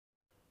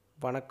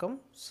வணக்கம்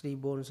Sri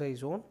bonsai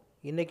zone.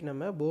 இன்றைக்கி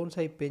நம்ம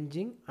போன்சாய்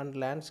பெஞ்சிங் அண்ட்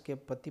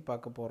லேண்ட்ஸ்கேப் பற்றி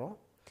பார்க்க போகிறோம்.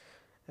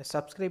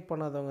 சப்ஸ்கிரைப்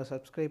பண்ணாதவங்க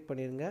சப்ஸ்கிரைப்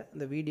பண்ணிடுங்க.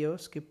 இந்த வீடியோவை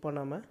ஸ்கிப்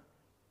பண்ணாமல்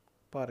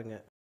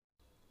பாருங்கள்.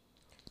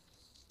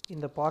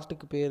 இந்த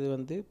பாட்டுக்கு பேர்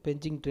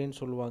பெஞ்சிங் ட்ரேன்னு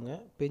சொல்லுவாங்க.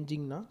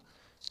 பெஞ்சிங்னா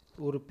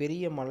ஒரு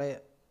பெரிய மலை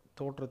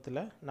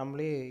தோற்றத்தில்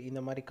நம்மளே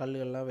இந்த மாதிரி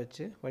கல்லுகள்லாம்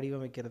வச்சு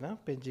வடிவமைக்கிறது தான்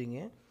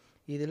பெஞ்சிங்கு.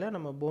 இதில்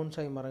நம்ம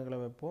போன்சாய் மரங்களை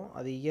வைப்போம்.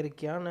 அது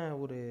இயற்கையான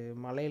ஒரு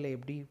மலையில்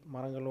எப்படி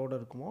மரங்களோடு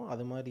இருக்குமோ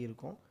அது மாதிரி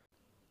இருக்கும்.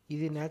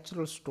 இது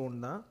நேச்சுரல் ஸ்டோன்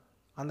தான்.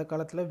 அந்த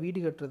காலத்தில் வீடு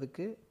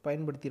கட்டுறதுக்கு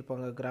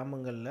பயன்படுத்தியிருப்பாங்க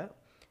கிராமங்களில்.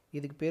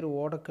 இதுக்கு பேர்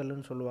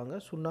ஓடக்கல்லுன்னு சொல்லுவாங்க,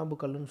 சுண்ணாம்பு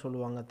கல்லுன்னு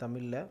சொல்லுவாங்க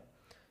தமிழில்.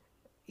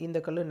 இந்த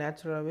கல்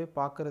நேச்சுரலாகவே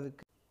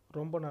பார்க்குறதுக்கு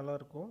ரொம்ப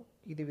நல்லாயிருக்கும்.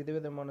 இது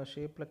விதவிதமான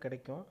ஷேப்பில்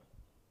கிடைக்கும்.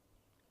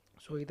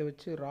 ஸோ இதை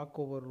வச்சு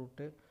ராக் ஓவர்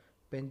ரூட்டு,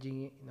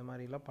 பெஞ்சிங்கு இந்த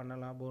மாதிரிலாம்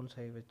பண்ணலாம்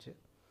போன்சாய் வச்சு.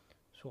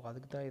 ஸோ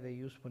அதுக்கு தான் இதை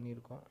யூஸ்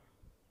பண்ணியிருக்கோம்.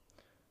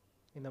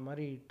 இந்த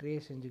மாதிரி ட்ரே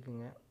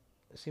செஞ்சுக்குங்க.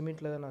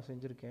 சிமெண்ட்டில் தான் நான்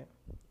செஞ்சுருக்கேன்.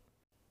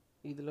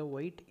 இதில்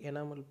ஒயிட்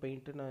எனாமல்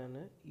பெயிண்ட்டு நான்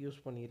யூஸ்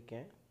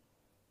பண்ணியிருக்கேன்.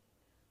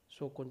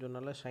 ஸோ கொஞ்சம்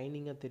நல்லா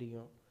ஷைனிங்காக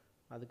தெரியும்,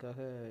 அதுக்காக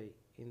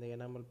இந்த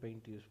எனாமல்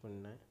பெயிண்ட் யூஸ்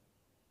பண்ணேன்.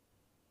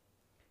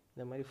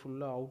 இந்த மாதிரி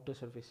ஃபுல்லாக அவுட்டர்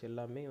சர்ஃபேஸ்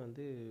எல்லாமே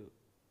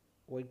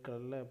ஒயிட்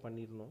கலரில்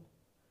பண்ணிடணும்.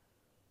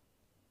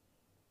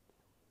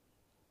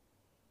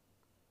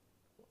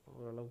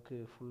 ஓரளவுக்கு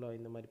ஃபுல்லாக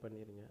இந்த மாதிரி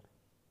பண்ணிடுங்க.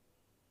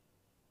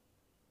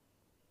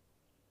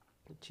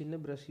 சின்ன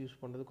ப்ரஷ் யூஸ்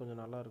பண்ணுறது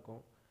கொஞ்சம்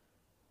நல்லாயிருக்கும்,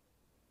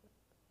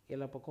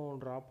 எல்லா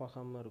பக்கம் ட்ராப்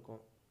ஆகாமல் இருக்கும்.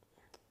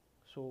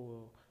 ஸோ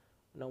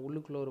நான்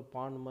உள்ளுக்குள்ளே ஒரு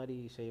பாண்ட் மாதிரி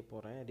செய்ய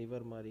போகிறேன்,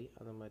 ரிவர் மாதிரி.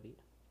 அந்த மாதிரி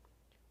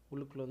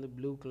உள்ளுக்குள்ளே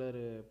ப்ளூ கலர்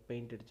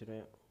பெயிண்ட்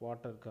அடிச்சிடுவேன்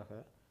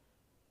வாட்டருக்காக.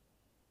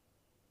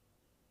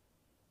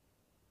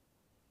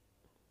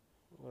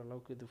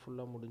 ஓரளவுக்கு இது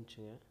ஃபுல்லாக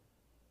முடிஞ்சுங்க.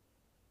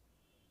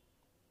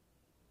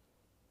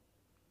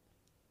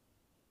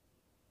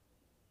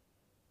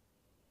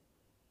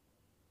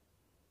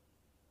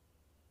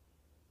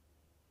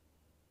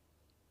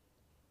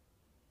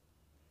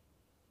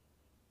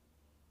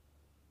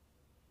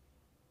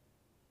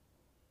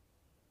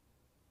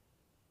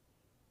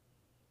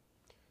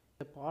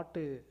 இந்த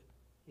பாட்டு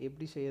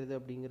எப்படி செய்கிறது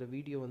அப்படிங்கிற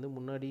வீடியோ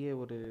முன்னாடியே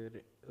ஒரு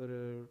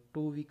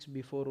 2 வீக்ஸ்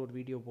பிஃபோர் ஒரு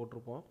வீடியோ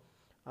போட்டிருப்போம்.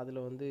 அதில்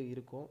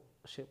இருக்கும்.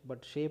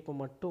 பட் ஷேப்பை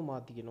மட்டும்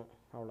மாற்றிக்கணும்,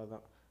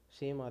 அவ்வளோதான்.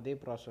 சேம் அதே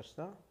ப்ராசஸ்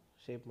தான்,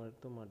 ஷேப்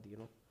மட்டும்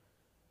மாற்றிக்கணும்.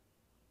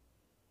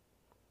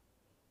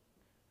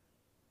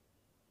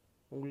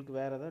 உங்களுக்கு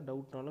வேறு ஏதாவது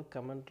டவுட்னாலும்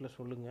கமெண்ட்டில்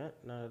சொல்லுங்கள்,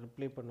 நான்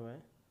ரிப்ளை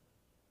பண்ணுவேன்.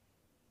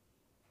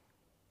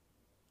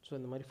 ஸோ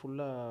இந்த மாதிரி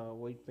ஃபுல்லாக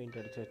ஒயிட்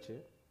பெயிண்ட் அடித்தாச்சு.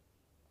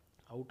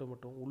 அவுட்டை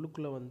மட்டும்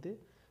உள்ளுக்குள்ளே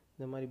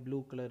இந்த மாதிரி ப்ளூ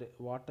கலரு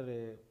வாட்டரு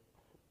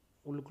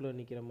உள்ளுக்குள்ளே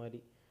நிற்கிற மாதிரி.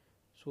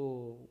 ஸோ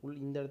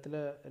இந்த இடத்துல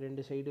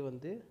 2 சைடு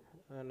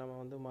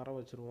நம்ம மரம்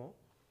வச்சுருவோம்.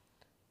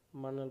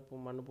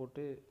 மண்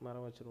போட்டு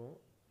மரம் வச்சுருவோம்.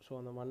 ஸோ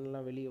அந்த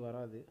மண்ணெலாம் வெளியே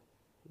வராது.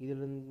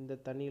 இதிலிருந்து இந்த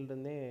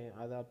தண்ணியிலிருந்தே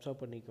அதை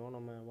அப்சர்வ் பண்ணிக்கும்,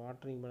 நம்ம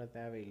வாட்டரிங் பண்ண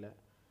தேவையில்லை.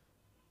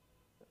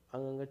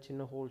 அங்கங்கே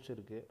சின்ன ஹோல்ஸ்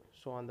இருக்குது.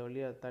 ஸோ அந்த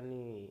வழியாக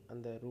தண்ணி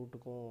அந்த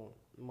ரூட்டுக்கும்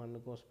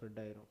மண்ணுக்கும் ஸ்ப்ரெட்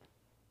ஆயிரும்.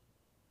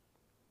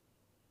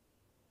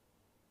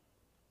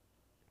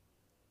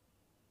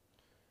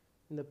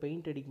 இந்த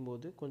பெயிண்ட்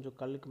அடிக்கும்போது கொஞ்சம்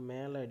கல்லுக்கு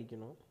மேலே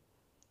அடிக்கணும்.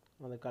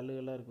 அந்த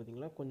கல்லுகள்லாம் இருக்குது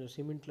பார்த்திங்களா, கொஞ்சம்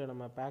சிமெண்ட்டில்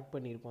நம்ம பேக்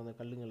பண்ணியிருப்போம் அந்த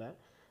கல்லுங்களை,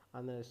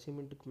 அந்த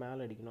சிமெண்ட்டுக்கு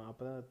மேலே அடிக்கணும்.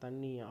 அப்போ தான்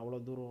தண்ணி அவ்வளோ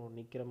தூரம்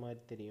நிற்கிற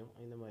மாதிரி தெரியும்.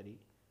 இந்த மாதிரி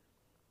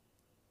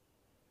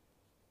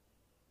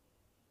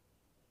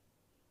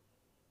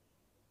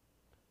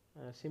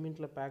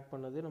சிமெண்ட்டில் பேக்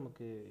பண்ணது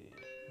நமக்கு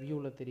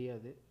வியூவில்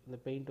தெரியாது, இந்த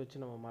பெயிண்ட்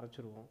வச்சு நம்ம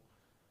மறைச்சிருவோம்.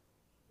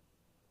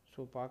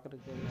 ஸோ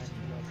பார்க்குறதுக்கு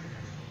நேச்சுரலாக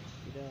இருக்கும்.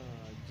 இதான்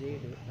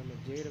ஜேடு, நம்ம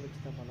ஜேடை வச்சு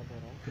தான் பண்ண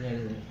போகிறோம்.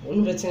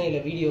 ஒன்றும் பிரச்சனை இல்லை.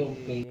 வீடியோ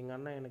எங்கள்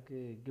அண்ணன் எனக்கு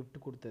கிஃப்ட்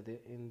கொடுத்தது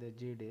இந்த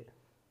ஜேடு.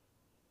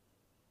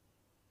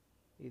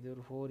 இது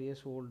ஒரு 4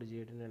 இயர்ஸ் ஓல்டு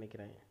ஜேடுன்னு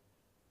நினைக்கிறேன்.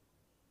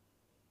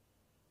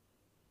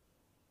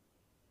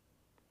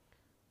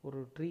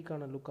 ஒரு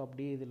ட்ரீக்கான லுக்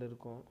அப்படியே இதில்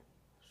இருக்கும்.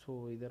 ஸோ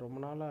இதை ரொம்ப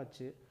நாளாக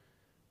ஆச்சு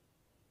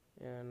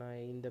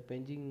நான் இந்த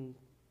பெஞ்சிங்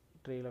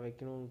ட்ரேயில்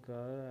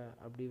வைக்கணுங்கிறதுக்காக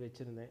அப்படி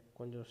வச்சுருந்தேன்.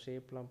 கொஞ்சம்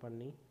ஷேப்லாம்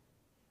பண்ணி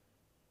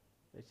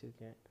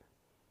வச்சுருக்கேன்.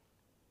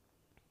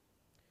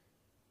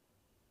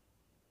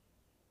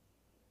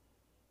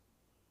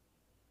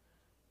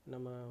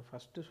 நம்ம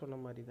ஃபஸ்ட்டு சொன்ன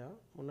மாதிரி தான்,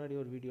 முன்னாடி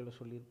ஒரு வீடியோவில்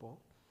சொல்லியிருப்போம்,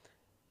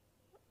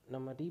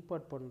 நம்ம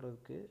ரீபாட்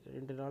பண்ணுறதுக்கு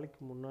 2 நாளைக்கு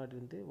முன்னாடி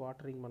இருந்து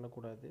வாட்டரிங்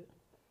பண்ணக்கூடாது.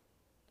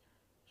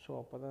 ஸோ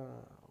அப்போ தான்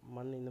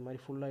மண் இந்த மாதிரி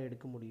ஃபுல்லாக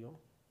எடுக்க முடியும்,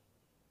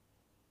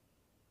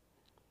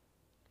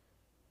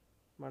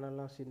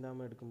 மண்ணெல்லாம்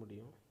சிந்தாமல் எடுக்க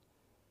முடியும்.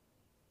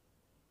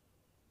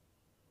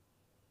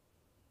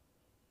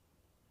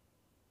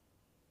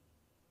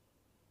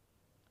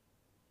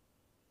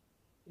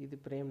 இது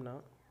பிரேம்னா.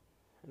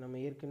 நம்ம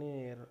ஏற்கனவே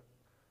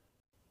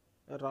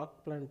ராக்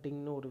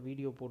பிளான்டிங்னு ஒரு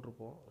வீடியோ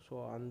போட்டிருப்போம். ஸோ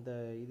அந்த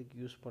இதுக்கு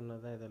யூஸ்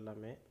பண்ணது தான் இது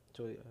எல்லாமே.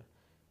 ஸோ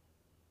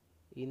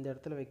இந்த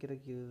இடத்துல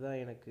வைக்கிறதுக்கு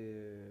இதுதான் எனக்கு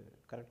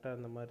கரெக்டாக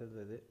இருந்த மாதிரி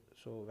இருந்தது.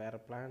 ஸோ வேறு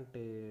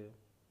பிளான்ட்டு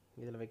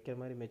இதில் வைக்கிற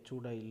மாதிரி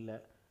மெச்சூர்டாக இல்லை,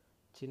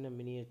 சின்ன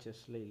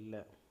மினியேச்சர்ஸில்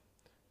இல்லை.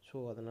 ஸோ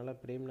அதனால்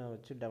பிரேம்னா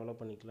வச்சு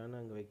டெவலப்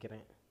பண்ணிக்கலான்னு அங்கே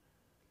வைக்கிறேன்.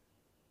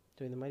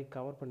 ஸோ இந்த மாதிரி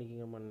கவர்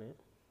பண்ணிக்கோங்க மண்.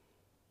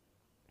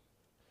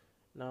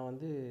 நான்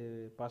வந்து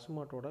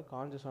பசுமாட்டோட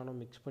காஞ்ச சாணம்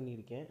மிக்ஸ்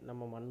பண்ணியிருக்கேன்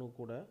நம்ம மண்ணு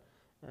கூட.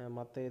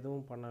 மற்ற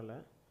எதுவும் பண்ணலை,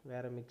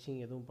 வேறு மிக்சிங்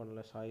எதுவும்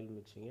பண்ணலை. சாயில்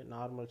மிக்சிங்கு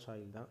நார்மல்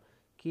சாயில் தான்,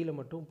 கீழே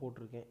மட்டும்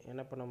போட்டிருக்கேன்.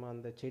 ஏன்னா இப்போ நம்ம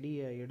அந்த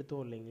செடியை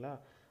எடுத்தோம் இல்லைங்களா,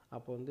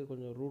 அப்போ வந்து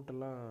கொஞ்சம்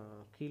ரூட்டெல்லாம்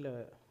கீழே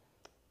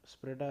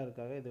ஸ்ப்ரெட்டாக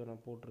இருக்காக இதை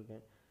நான்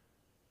போட்டிருக்கேன்.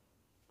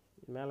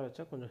 மேலே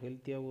வச்சா கொஞ்சம்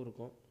ஹெல்த்தியாகவும்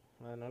இருக்கும்,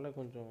 அதனால்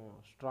கொஞ்சம்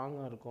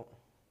ஸ்ட்ராங்காக இருக்கும்,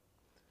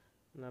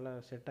 நல்லா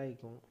செட்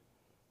ஆகிக்கும்.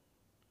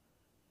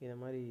 இதை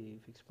மாதிரி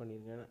ஃபிக்ஸ்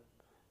பண்ணியிருக்கேன்.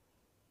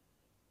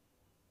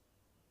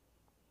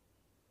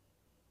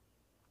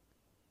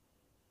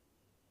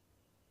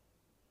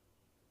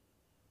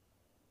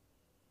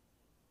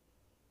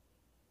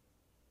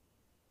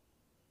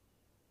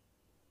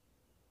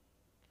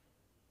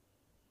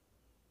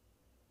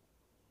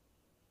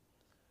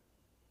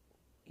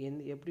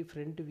 எப்படி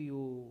ஃப்ரண்ட் வியூ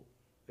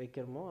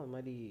வைக்கிறோமோ அது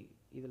மாதிரி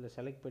இதில்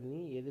செலக்ட் பண்ணி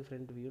எது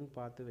ஃப்ரண்ட் வியூன்னு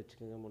பார்த்து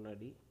வச்சுக்கோங்க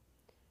முன்னாடி.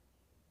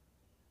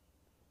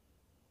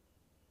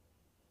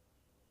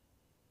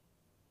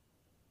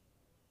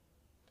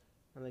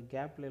 அந்த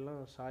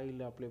கேப்லலாம்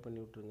சாயில் அப்ளை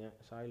பண்ணி விட்ருங்க,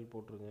 சாயில்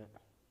போட்டுருங்க.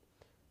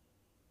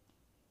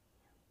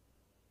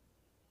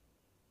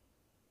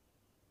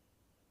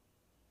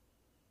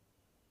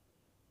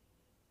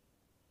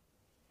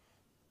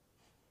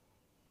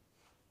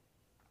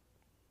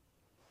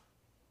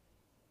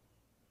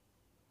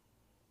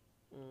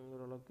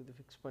 ஓரளவுக்கு இது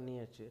ஃபிக்ஸ்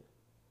பண்ணியாச்சு.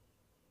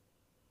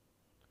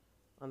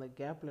 அந்த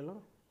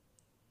கேப்லலாம்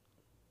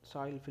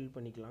சாயில் ஃபில்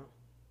பண்ணிக்கலாம்.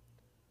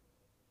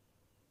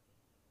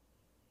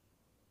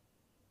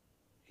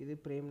 இது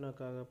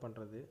பிரேம்னாக்காக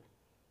பண்ணுறது.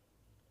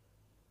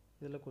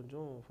 இதில்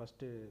கொஞ்சம்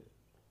ஃபஸ்ட்டு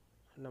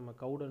நம்ம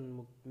கவுடன்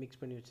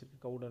மிக்ஸ் பண்ணி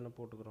வச்சுருக்க கவுடனை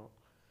போட்டுக்கிறோம்.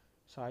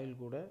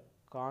 சாயில் கூட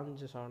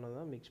காஞ்ச சாணம்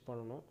தான் மிக்ஸ்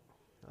பண்ணணும்,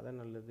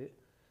 அதான் நல்லது.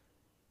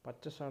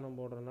 பச்சை சாணம்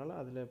போடுறதுனால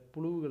அதில்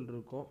புழுவுகள்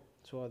இருக்கும்,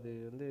 ஸோ அது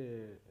வந்து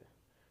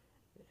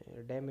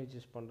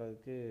டேமேஜஸ்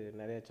பண்ணுறதுக்கு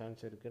நிறையா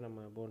சான்ஸ் இருக்குது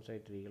நம்ம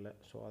போன்சாய் ட்ரீகளை.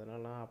 ஸோ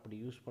அதனால் நான் அப்படி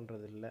யூஸ்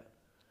பண்ணுறது இல்லை,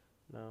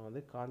 நான்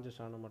வந்து காஞ்ச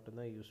சாணம்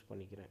மட்டும்தான் யூஸ்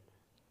பண்ணிக்கிறேன்.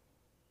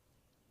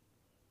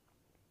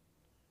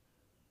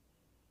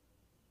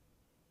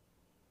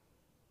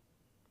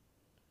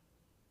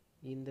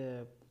 இந்த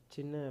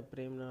சின்ன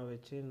பிரேம்னா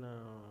வச்சு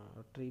நான்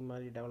ட்ரீ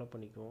மாதிரி டெவலப்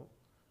பண்ணிக்குவோம்,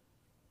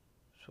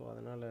 ஸோ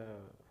அதனால்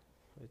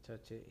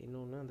வச்சாச்சு.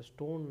 இன்னொன்று அந்த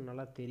ஸ்டோன்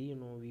நல்லா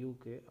தெரியணும்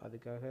வியூவுக்கு,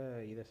 அதுக்காக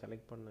இதை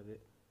செலக்ட் பண்ணது.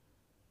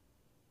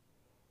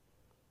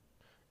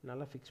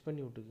 நல்லா ஃபிக்ஸ்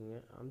பண்ணி விட்டுக்குங்க,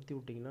 அமுத்தி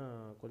விட்டிங்கன்னா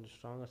கொஞ்சம்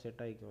ஸ்ட்ராங்காக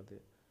செட் ஆகிக்கும் அது.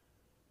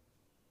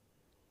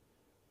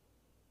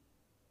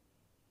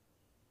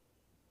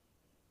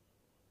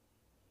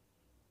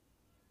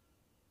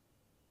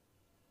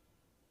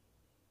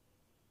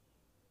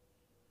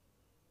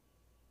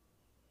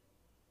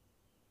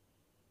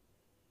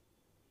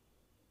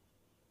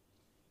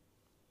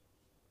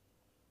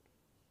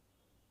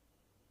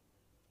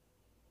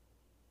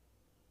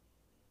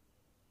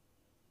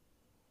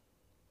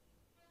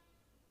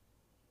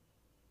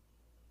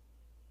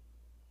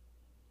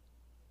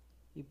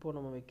 இப்போது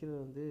நம்ம வைக்கிறது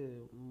வந்து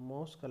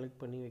மோஸ் கலெக்ட்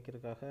பண்ணி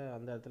வைக்கிறதுக்காக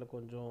அந்த இடத்துல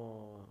கொஞ்சம்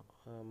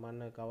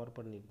மண்ணை கவர்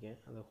பண்ணியிருக்கேன்,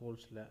 அந்த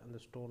ஹோல்ஸில், அந்த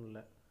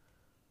ஸ்டோனில்.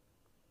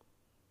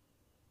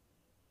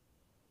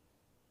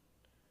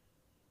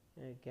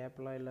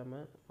 கேப்லாம்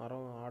இல்லாமல்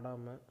மரம்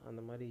ஆடாமல்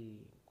அந்த மாதிரி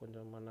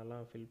கொஞ்சம்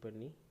மண்ணெல்லாம் ஃபில்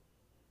பண்ணி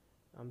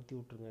அமுத்தி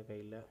விட்ருங்க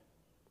கையில்,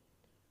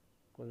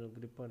 கொஞ்சம்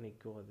க்ரிப்பாக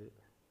நிற்கும் அது.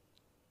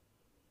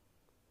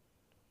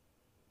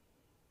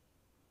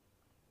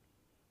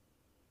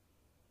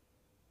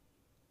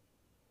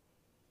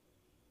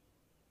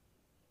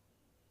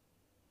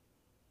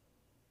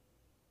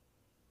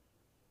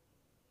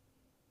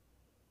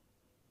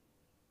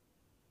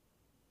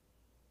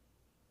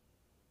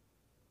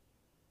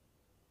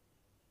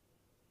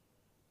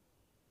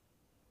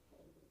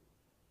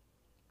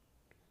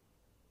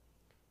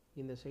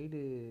 இந்த சைடு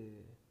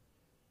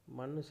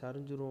மண்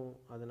சரிஞ்சிரும்,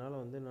 அதனால்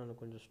வந்து நான்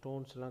கொஞ்சம்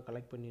ஸ்டோன்ஸ்லாம்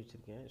கலெக்ட் பண்ணி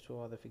வச்சுருக்கேன், ஸோ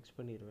அதை ஃபிக்ஸ்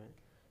பண்ணிடுவேன்.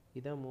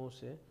 இதான்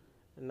மோஸு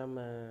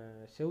நம்ம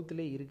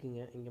செவுத்துலே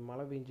இருக்குங்க, இங்கே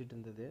மழை பெஞ்சிட்டு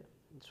இருந்தது,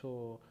 ஸோ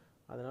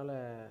அதனால்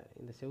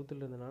இந்த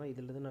செவுத்துல இருந்தனால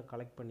இதிலேருந்து நான்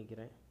கலெக்ட்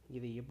பண்ணிக்கிறேன்.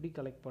 இதை எப்படி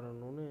கலெக்ட்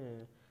பண்ணணும்னு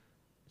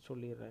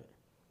சொல்லிடுறேன்.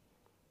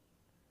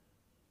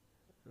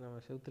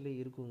 நம்ம செவுத்துலே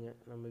இருக்குங்க,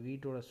 நம்ம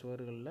வீட்டோட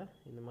சுவர்களில்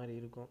இந்த மாதிரி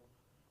இருக்கும்,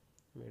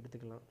 நம்ம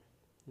எடுத்துக்கலாம்.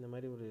 இந்த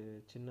மாதிரி ஒரு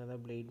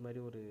சின்னதாக பிளேட்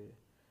மாதிரி ஒரு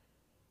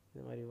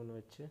இந்த மாதிரி ஒன்று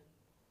வச்சு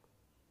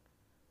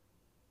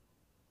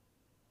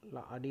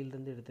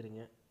அடியிலேருந்து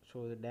எடுத்துருங்க. ஸோ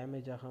இது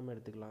டேமேஜ் ஆகாமல்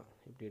எடுத்துக்கலாம்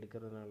இப்படி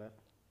எடுக்கிறதுனால.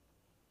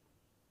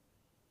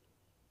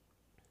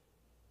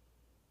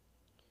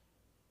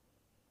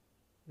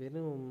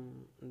 வெறும்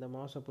இந்த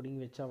மாசை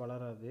பிடுங்கி வச்சா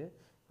வளராது,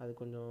 அது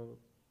கொஞ்சம்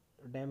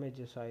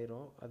டேமேஜஸ்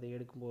ஆயிரும் அதை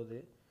எடுக்கும்போது.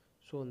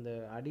 ஸோ இந்த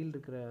அடியில்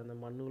இருக்கிற அந்த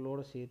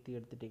மண்ணுகளோடு சேர்த்து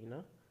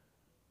எடுத்துட்டிங்கன்னா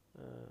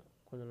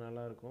கொஞ்சம்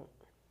நல்லாயிருக்கும்,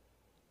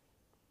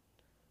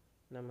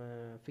 நம்ம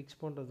ஃபிக்ஸ்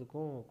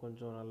பண்ணுறதுக்கும்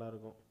கொஞ்சம்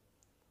நல்லாயிருக்கும்.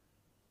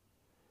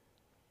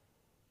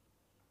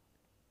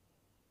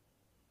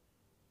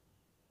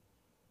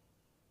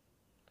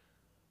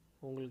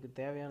 உங்களுக்கு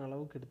தேவையான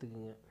அளவுக்கு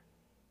எடுத்துக்கோங்க.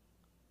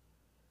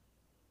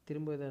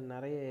 திரும்ப இதை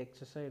நிறைய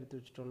எக்ஸஸாக எடுத்து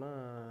வச்சிட்டோம்னா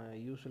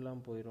யூஸ்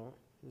இல்லாமல் போயிடும்,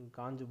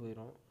 காஞ்சு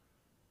போயிடும்.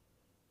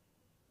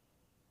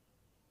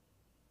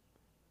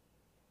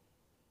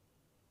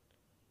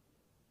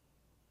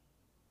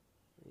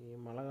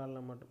 மழை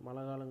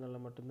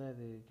காலங்களில் மட்டும்தான்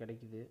இது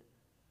கிடைக்குது.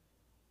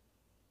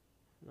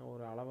 நான்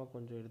ஒரு அளவாக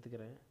கொஞ்சம்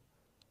எடுத்துக்கிறேன்.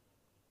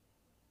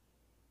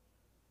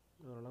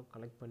 ஓரளவு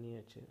கலெக்ட்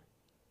பண்ணியாச்சு.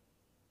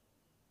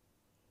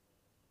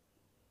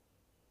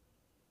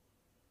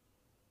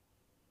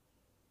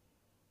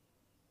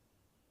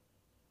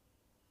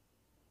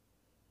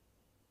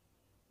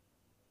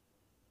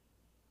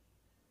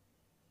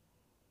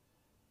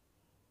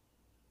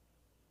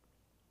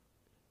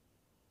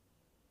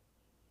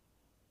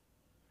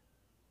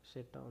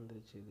 செட்டாக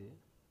வந்துருச்சு. இது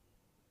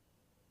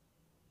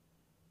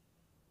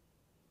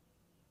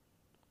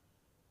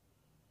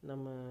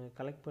நம்ம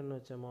கலெக்ட் பண்ணி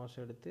வச்ச மாஸ்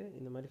எடுத்து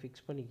இந்த மாதிரி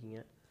ஃபிக்ஸ் பண்ணிக்கிங்க.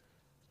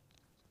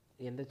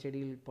 எந்த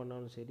செடியில்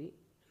பண்ணாலும் சரி,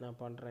 நான்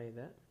பண்ணுறேன்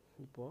இதை.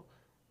 இப்போது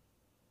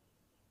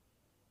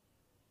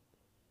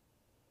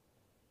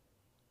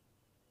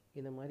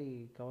இந்த மாதிரி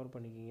கவர்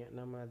பண்ணிக்கிங்க.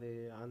 நம்ம அது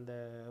அந்த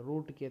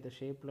ரூட்டுக்கு ஏற்ற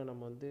ஷேப்பில்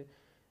நம்ம வந்து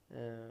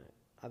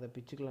அதை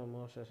பிச்சுக்கலாம்.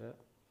 மாஸஸை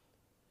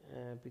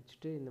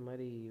பிச்சுட்டு இந்த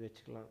மாதிரி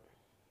வச்சுக்கலாம்.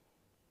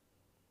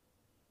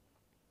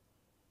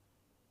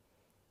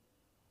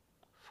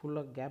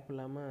 ஃபுல்லாக கேப்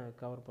இல்லாமல்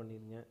கவர்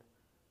பண்ணிடுங்க.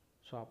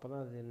 ஸோ அப்போ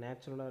தான் அது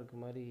நேச்சுரலாக இருக்க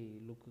மாதிரி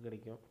லுக்கு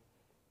கிடைக்கும்.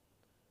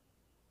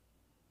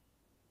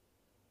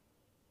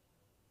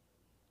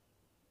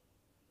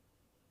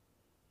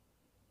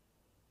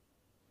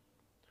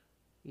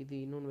 இது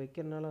இன்னொன்று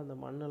வைக்கிறனால அந்த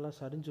மண்ணெல்லாம்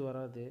சரிஞ்சு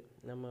வராது.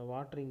 நம்ம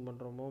வாட்டரிங்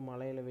பண்ணுறோமோ,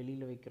 மழையில்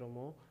வெளியில்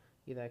வைக்கிறோமோ,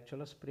 இதை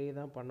ஆக்சுவலாக ஸ்ப்ரே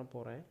தான் பண்ண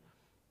போகிறேன்.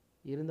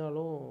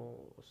 இருந்தாலும்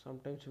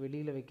சம்டைம்ஸ்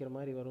வெளியில் வைக்கிற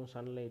மாதிரி வரும்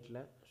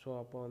சன்லைட்டில். ஸோ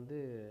அப்போ வந்து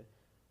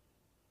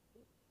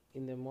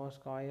இந்த மாஸ்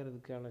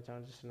காயறதுக்கான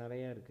சான்சஸ்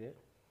நிறையா இருக்குது.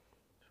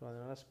 ஸோ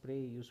அதனால் ஸ்ப்ரே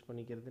யூஸ்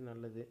பண்ணிக்கிறது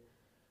நல்லது.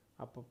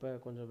 அப்பப்போ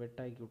கொஞ்சம்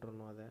வெட்டாக்கி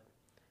விட்டுறணும் அதை.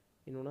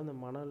 இன்னொன்று அந்த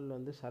மணல்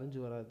வந்து சரிஞ்சு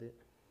வராது.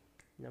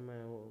 நம்ம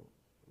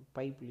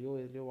பைப்லேயோ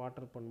இதுலேயோ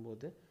வாட்டர்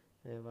பண்ணும்போது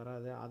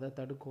வராது, அதை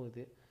தடுக்கும்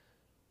இது.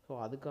 ஸோ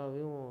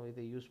அதுக்காகவும்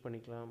இதை யூஸ்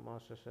பண்ணிக்கலாம்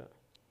மாஸ்டர்ஸை.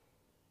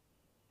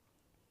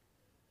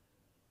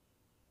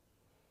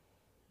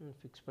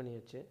 ஃபிக்ஸ்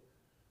பண்ணியாச்சு.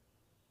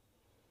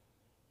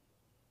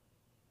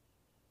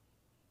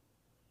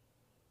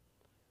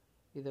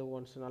 இதை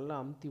ஒன்ஸ் நல்லா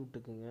அமுத்தி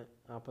விட்டுக்குங்க.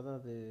 அப்போ தான்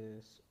அது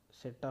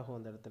செட் ஆகும்.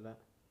 அந்த இடத்துல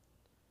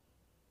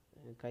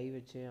கை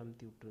வச்சே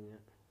அமுத்தி விட்ருங்க.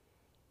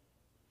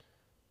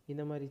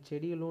 இந்த மாதிரி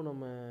செடிகளும்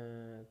நம்ம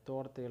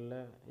தோட்டத்துகளில்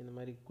இந்த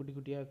மாதிரி குட்டி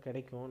குட்டியாக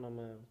கிடைக்கும்.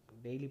 நம்ம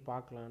டெய்லி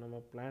பார்க்கலாம்.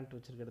 நம்ம பிளான்ட்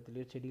வச்சுருக்க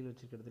இடத்துலையோ செடிகள்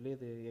வச்சுருக்க இடத்துலையோ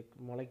இது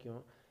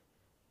முளைக்கும்.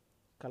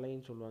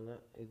 களைன்னு சொல்லுவாங்க.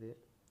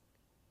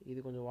 இது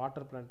கொஞ்சம்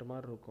வாட்டர் பிளான்ட்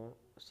மாதிரி இருக்கும்.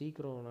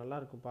 சீக்கிரம்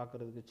நல்லாயிருக்கும்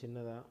பார்க்குறதுக்கு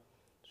சின்னதாக.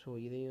 ஸோ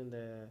இதையும் இந்த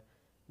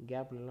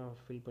கேப்லலாம்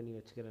ஃபில் பண்ணி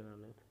வச்சுக்கிறேன்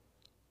நான்.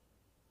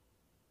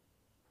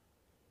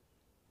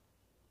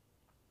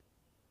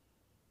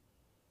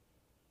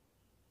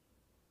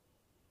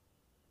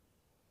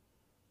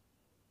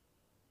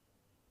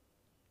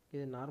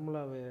 இது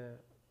நார்மலாக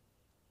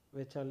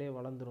வச்சாலே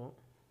வளர்ந்துடும்.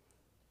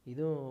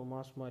 இதுவும்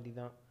மாஸ் மாதிரி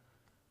தான்,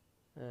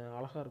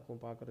 அழகாக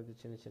இருக்கும்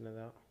பார்க்குறதுக்கு சின்ன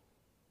சின்னதாக.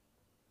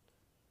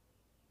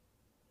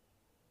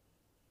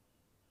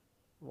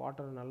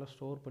 வாட்டரை நல்லா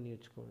ஸ்டோர் பண்ணி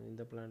வச்சுக்கோங்க.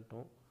 இந்த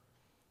பிளான்ட்டும்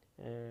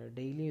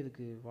டெய்லியும்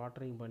இதுக்கு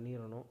வாட்டரிங்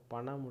பண்ணிடணும்.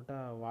 பண்ணாம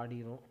விட்டால்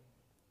வாடிடும்,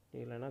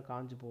 இல்லைன்னா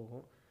காஞ்சு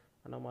போகும்.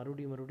 ஆனால்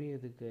மறுபடியும்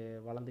இதுக்கு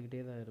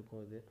வளர்ந்துக்கிட்டே தான்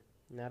இருக்கும். இது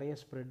நிறைய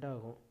ஸ்ப்ரெட்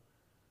ஆகும்.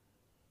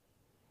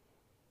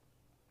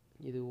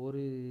 இது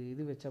ஒரு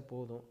இது வச்சா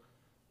போதும்,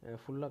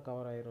 ஃபுல்லாக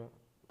கவர் ஆயிரும்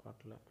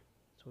பாட்டில்.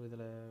 ஸோ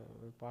இதில்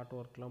பாட்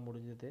ஒர்க்லாம்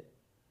முடிஞ்சது.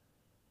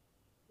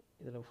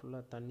 இதில்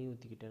ஃபுல்லாக தண்ணி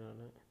ஊற்றிக்கிட்டேன்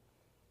நான்.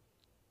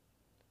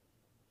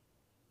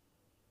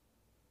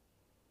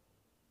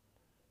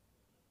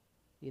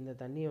 இந்த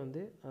தண்ணியை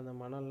வந்து அந்த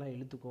மணல்லாம்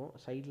இழுத்துக்கும்.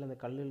 சைடில் அந்த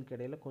கல்லுகளுக்கு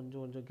இடையில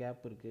கொஞ்சம் கொஞ்சம்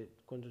கேப் இருக்குது.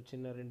 கொஞ்சம்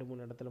சின்ன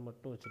 2-3 இடத்துல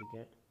மட்டும்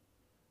வச்சுருக்கேன்.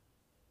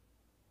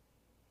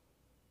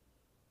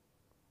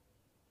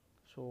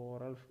 ஸோ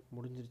ஓவரால்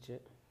முடிஞ்சிருச்சு.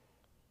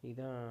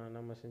 இதுதான்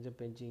நம்ம செஞ்ச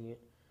பெஞ்சிங்கு.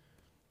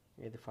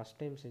 இது ஃபஸ்ட்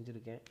டைம்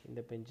செஞ்சுருக்கேன்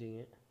இந்த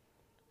பெஞ்சிங்கு.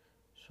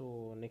 ஸோ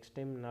நெக்ஸ்ட்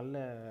டைம் நல்ல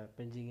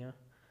பெஞ்சிங்காக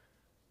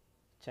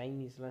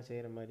சைனீஸ்லாம்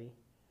செய்கிற மாதிரி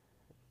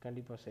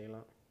கண்டிப்பாக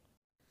செய்யலாம்.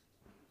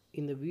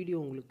 இந்த வீடியோ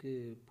உங்களுக்கு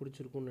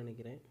பிடிச்சிருக்குன்னு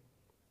நினைக்கிறேன்.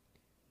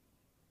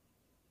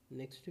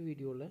 நெக்ஸ்ட்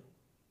வீடியோவில்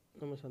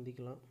நம்ம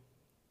சந்திக்கலாம்.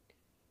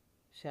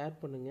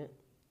 ஷேர் பண்ணுங்கள்,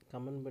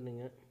 கமெண்ட்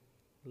பண்ணுங்கள்,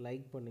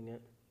 லைக்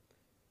பண்ணுங்கள்,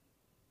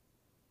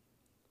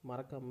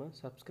 மறக்காமல்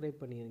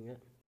சப்ஸ்கிரைப் பண்ணிடுங்க.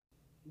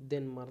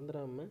 தென்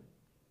மறந்துடாமல்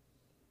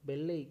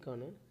பெல்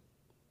ஐக்கானை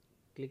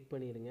கிளிக்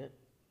பண்ணிடுங்க.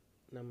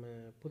 நம்ம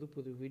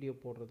புது வீடியோ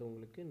போடுறது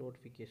உங்களுக்கு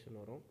நோட்டிஃபிகேஷன்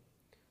வரும்.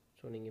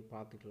 ஸோ நீங்கள்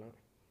பார்த்துக்கலாம்.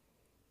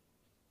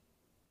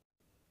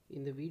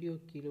 இந்த வீடியோ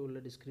கீழே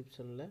உள்ள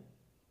டிஸ்கிரிப்ஷனில்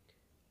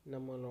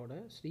நம்மளோட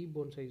ஸ்ரீ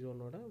போன்சை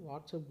ஜோனோட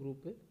வாட்ஸ்அப்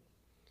குரூப்பு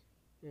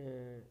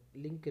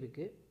லிங்க்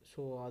இருக்குது.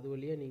 ஸோ அது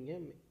வழியாக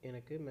நீங்கள்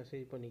எனக்கு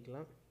மெசேஜ்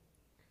பண்ணிக்கலாம்.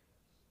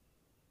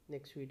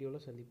 நெக்ஸ்ட்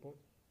வீடியோவில் சந்திப்போம்.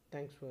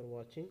 தேங்க்ஸ் ஃபார்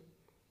வாட்சிங்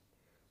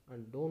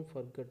and don't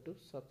forget to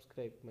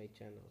subscribe my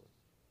channel.